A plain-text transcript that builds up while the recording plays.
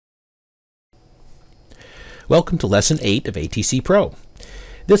Welcome to Lesson 8 of ATCpro.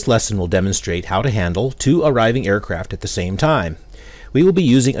 This lesson will demonstrate how to handle two arriving aircraft at the same time. We will be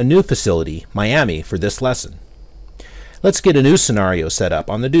using a new facility, Miami, for this lesson. Let's get a new scenario set up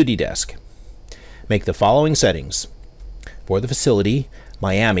on the duty desk. Make the following settings. For the facility,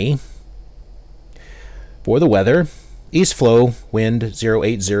 Miami. For the weather, east flow, wind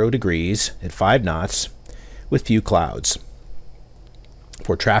 080 degrees at 5 knots with few clouds.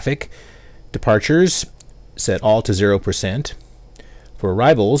 For traffic, departures, set all to 0%. For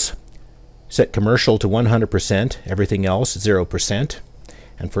arrivals, set commercial to 100%, everything else 0%.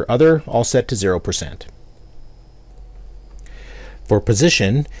 And for other, all set to 0%. For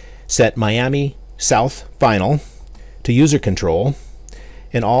position, set Miami South Final to user control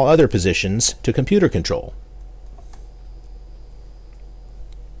and all other positions to computer control.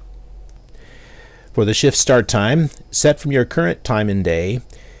 For the shift start time, set from your current time and day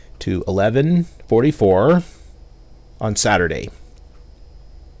to 11:44 on Saturday.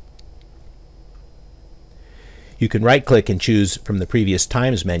 You can right-click and choose from the previous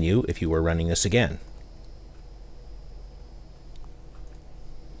times menu if you were running this again.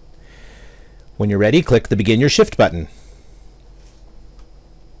 When you're ready, click the Begin Your Shift button.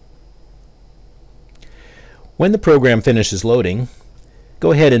 When the program finishes loading,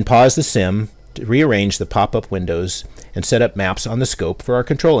 go ahead and pause the sim to rearrange the pop-up windows and set up maps on the scope for our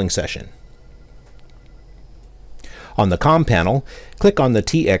controlling session. On the COM panel, click on the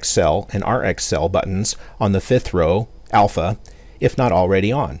TX cell and RX cell buttons on the 5th row, Alpha, if not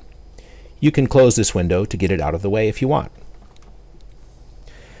already on. You can close this window to get it out of the way if you want.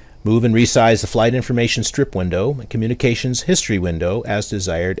 Move and resize the Flight Information Strip window and Communications History window as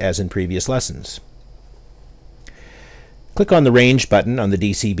desired as in previous lessons. Click on the Range button on the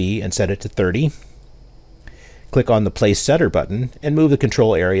DCB and set it to 30. Click on the Place Setter button and move the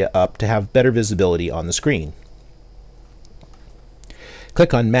control area up to have better visibility on the screen.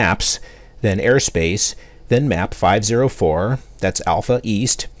 Click on Maps, then Airspace, then Map 504, that's Alpha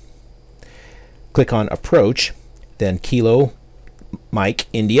East. Click on Approach, then Kilo Mike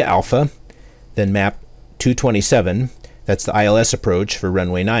India Alpha, then Map 227, that's the ILS approach for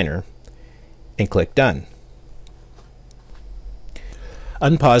runway 9er, and click Done.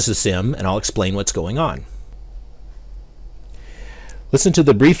 Unpause the sim and I'll explain what's going on. Listen to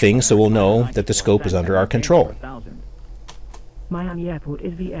the briefing so we'll know that the scope is under our control. Miami Airport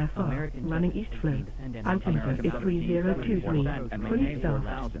is VFR, running east flow. Altimeter is 3023, fully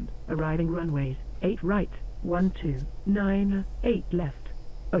staffed. Arriving runways, 8 right, 12, 8 left.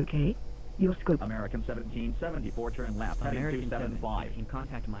 Okay. Your scope. American 1774, turn left, American 275.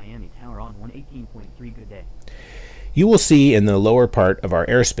 Contact Miami Tower on 118.3, good day. You will see in the lower part of our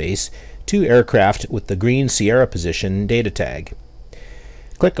airspace two aircraft with the green Sierra position data tag.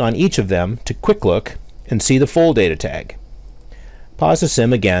 Click on each of them to quick look and see the full data tag. Pause the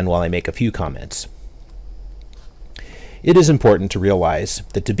sim again while I make a few comments. It is important to realize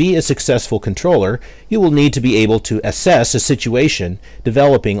that to be a successful controller, you will need to be able to assess a situation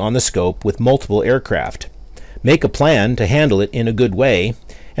developing on the scope with multiple aircraft, make a plan to handle it in a good way,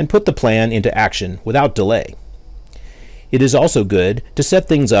 and put the plan into action without delay. It is also good to set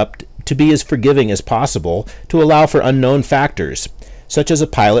things up to be as forgiving as possible to allow for unknown factors, such as a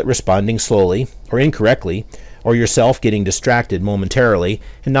pilot responding slowly or incorrectly, or yourself getting distracted momentarily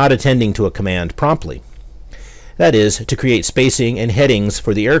and not attending to a command promptly. That is, to create spacing and headings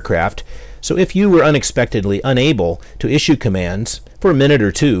for the aircraft, so if you were unexpectedly unable to issue commands for a minute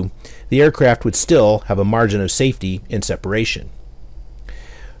or two, the aircraft would still have a margin of safety in separation.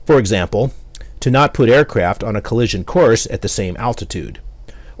 For example, to not put aircraft on a collision course at the same altitude,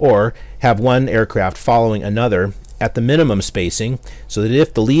 or have one aircraft following another at the minimum spacing so that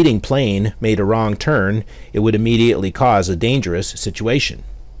if the leading plane made a wrong turn, it would immediately cause a dangerous situation.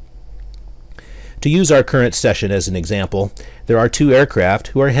 To use our current session as an example, there are two aircraft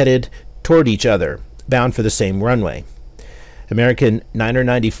who are headed toward each other, bound for the same runway, American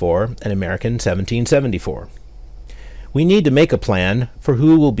 994 and American 1774. We need to make a plan for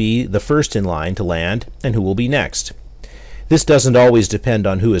who will be the first in line to land and who will be next. This doesn't always depend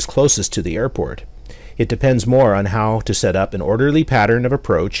on who is closest to the airport. It depends more on how to set up an orderly pattern of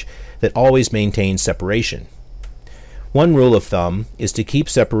approach that always maintains separation. One rule of thumb is to keep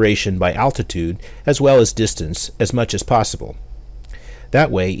separation by altitude as well as distance as much as possible. That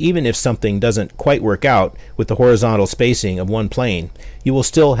way, even if something doesn't quite work out with the horizontal spacing of one plane, you will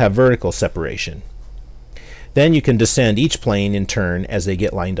still have vertical separation. Then you can descend each plane in turn as they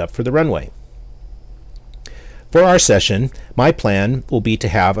get lined up for the runway. For our session, my plan will be to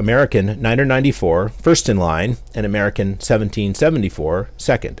have American 994 first in line and American 1774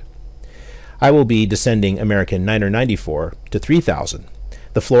 second. I will be descending American 994 to 3,000,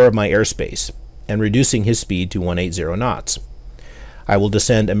 the floor of my airspace, and reducing his speed to 180 knots. I will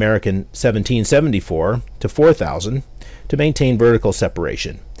descend American 1774 to 4,000 to maintain vertical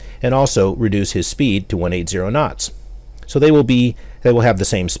separation, and also reduce his speed to 180 knots. So they will have the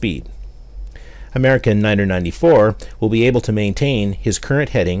same speed. American 994 will be able to maintain his current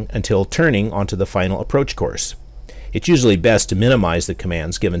heading until turning onto the final approach course. It's usually best to minimize the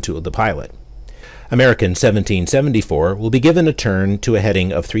commands given to the pilot. American 1774 will be given a turn to a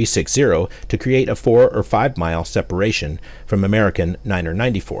heading of 360 to create a 4 or 5 mile separation from American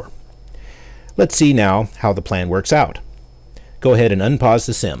 994. Let's see now how the plan works out. Go ahead and unpause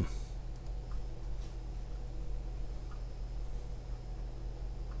the sim.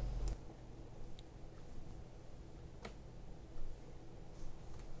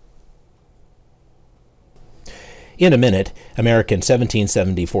 In a minute, American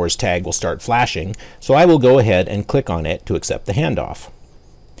 1774's tag will start flashing, so I will go ahead and click on it to accept the handoff.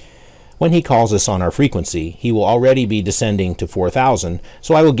 When he calls us on our frequency, he will already be descending to 4,000,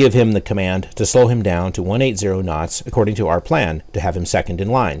 so I will give him the command to slow him down to 180 knots according to our plan to have him second in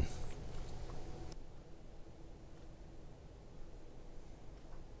line.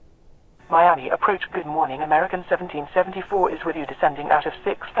 Miami approach, good morning. American 1774 is with you, descending out of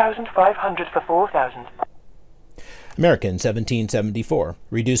 6,500 for 4,000. American 1774,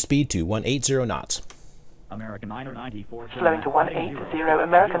 reduce speed to 180 knots. American 994. Slowing to 180,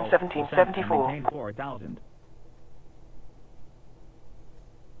 American 1774. Maintain 4,000.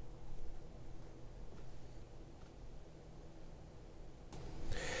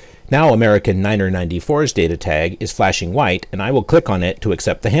 Now American 994's data tag is flashing white, and I will click on it to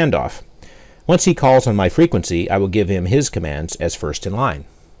accept the handoff. Once he calls on my frequency, I will give him his commands as first in line.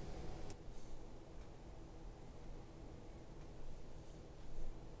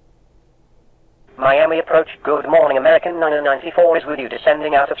 Miami approach, good morning. American 994 is with you,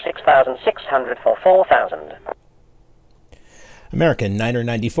 descending out of 6,600 for 4,000. American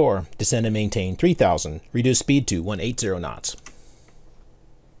 994, descend and maintain 3,000, reduce speed to 180 knots.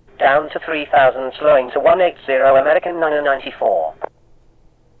 Down to 3,000, slowing to 180, American 994.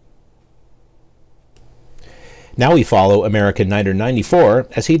 Now we follow American 994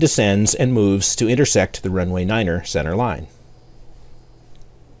 as he descends and moves to intersect the runway 9er center line.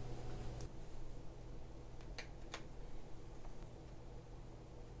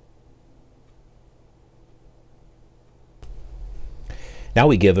 Now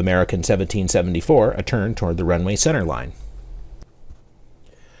we give American 1774 a turn toward the runway center line.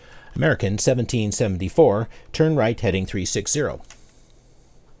 American 1774, turn right heading 360.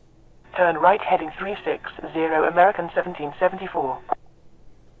 Turn right heading 360, American 1774.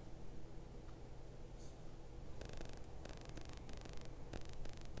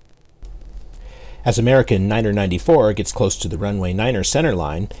 As American 994 gets close to the runway 9er center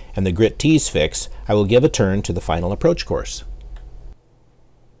line and the grit T's fix, I will give a turn to the final approach course.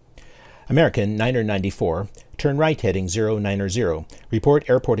 American 994, turn right heading 090. Report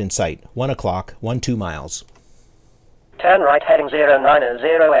airport in sight, 1 o'clock, 12 miles. Turn right heading 090,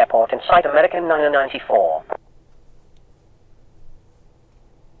 airport in sight, American 994.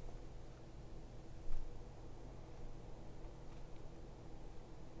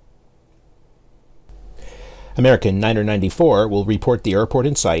 American 994 will report the airport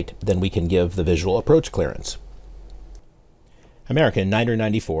in sight, then we can give the visual approach clearance. American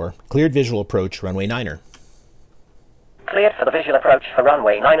 994, cleared visual approach runway 9er. Cleared for the visual approach for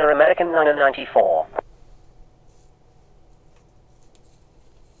runway 9er, American 994.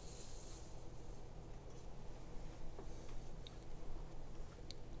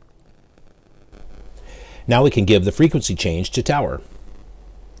 Now we can give the frequency change to tower.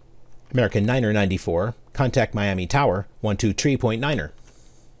 American 994, contact Miami Tower, 123.9er.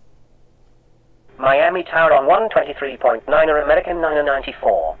 Miami Tower on 123.9er, American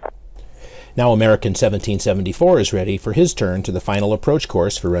 994. Now American 1774 is ready for his turn to the final approach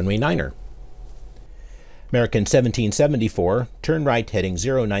course for runway 9er. American 1774, turn right heading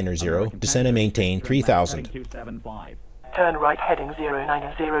 090, descend and maintain 3,000. Turn right heading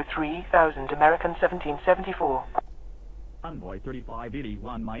 090, 3,000, American 1774. Envoy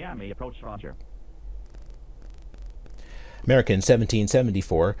 3581, Miami approach, roger. American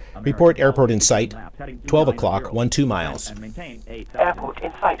 1774, report airport in sight, 12 o'clock, 12 miles. Airport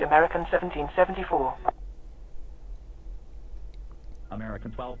in sight, American 1774.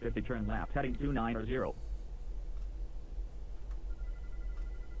 American 1250, turn left, heading 290.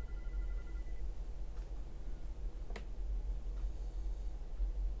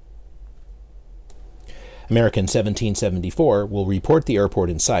 American 1774 will report the airport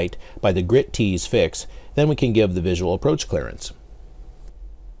in sight by the grit T's fix, then we can give the visual approach clearance.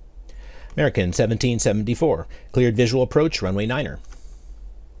 American 1774, cleared visual approach, runway 9er.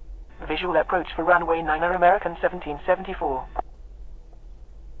 Visual approach for runway 9er, American 1774.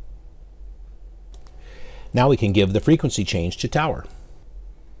 Now we can give the frequency change to tower.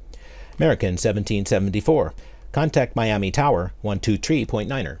 American 1774, contact Miami Tower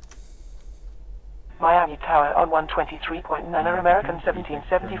 123.9er. Miami Tower on 123.9er, American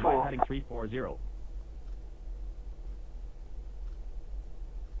 1774. Heading 340.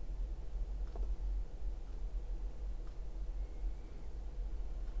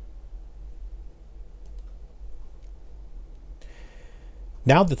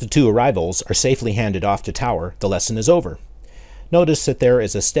 Now that the two arrivals are safely handed off to tower, the lesson is over. Notice that there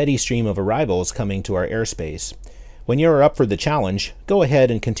is a steady stream of arrivals coming to our airspace. When you are up for the challenge, go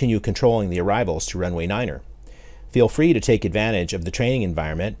ahead and continue controlling the arrivals to runway 9er. Feel free to take advantage of the training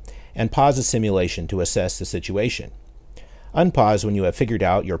environment and pause the simulation to assess the situation. Unpause when you have figured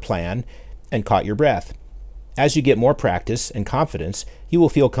out your plan and caught your breath. As you get more practice and confidence, you will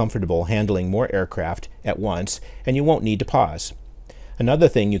feel comfortable handling more aircraft at once and you won't need to pause. Another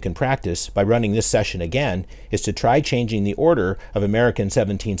thing you can practice by running this session again is to try changing the order of American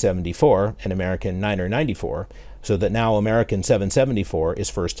 1774 and American 994 so that now American 774 is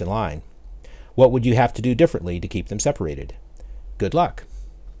first in line. What would you have to do differently to keep them separated? Good luck!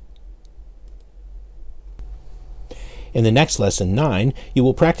 In the next lesson 9, you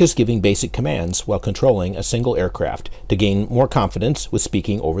will practice giving basic commands while controlling a single aircraft to gain more confidence with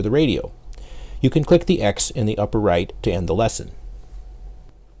speaking over the radio. You can click the X in the upper right to end the lesson.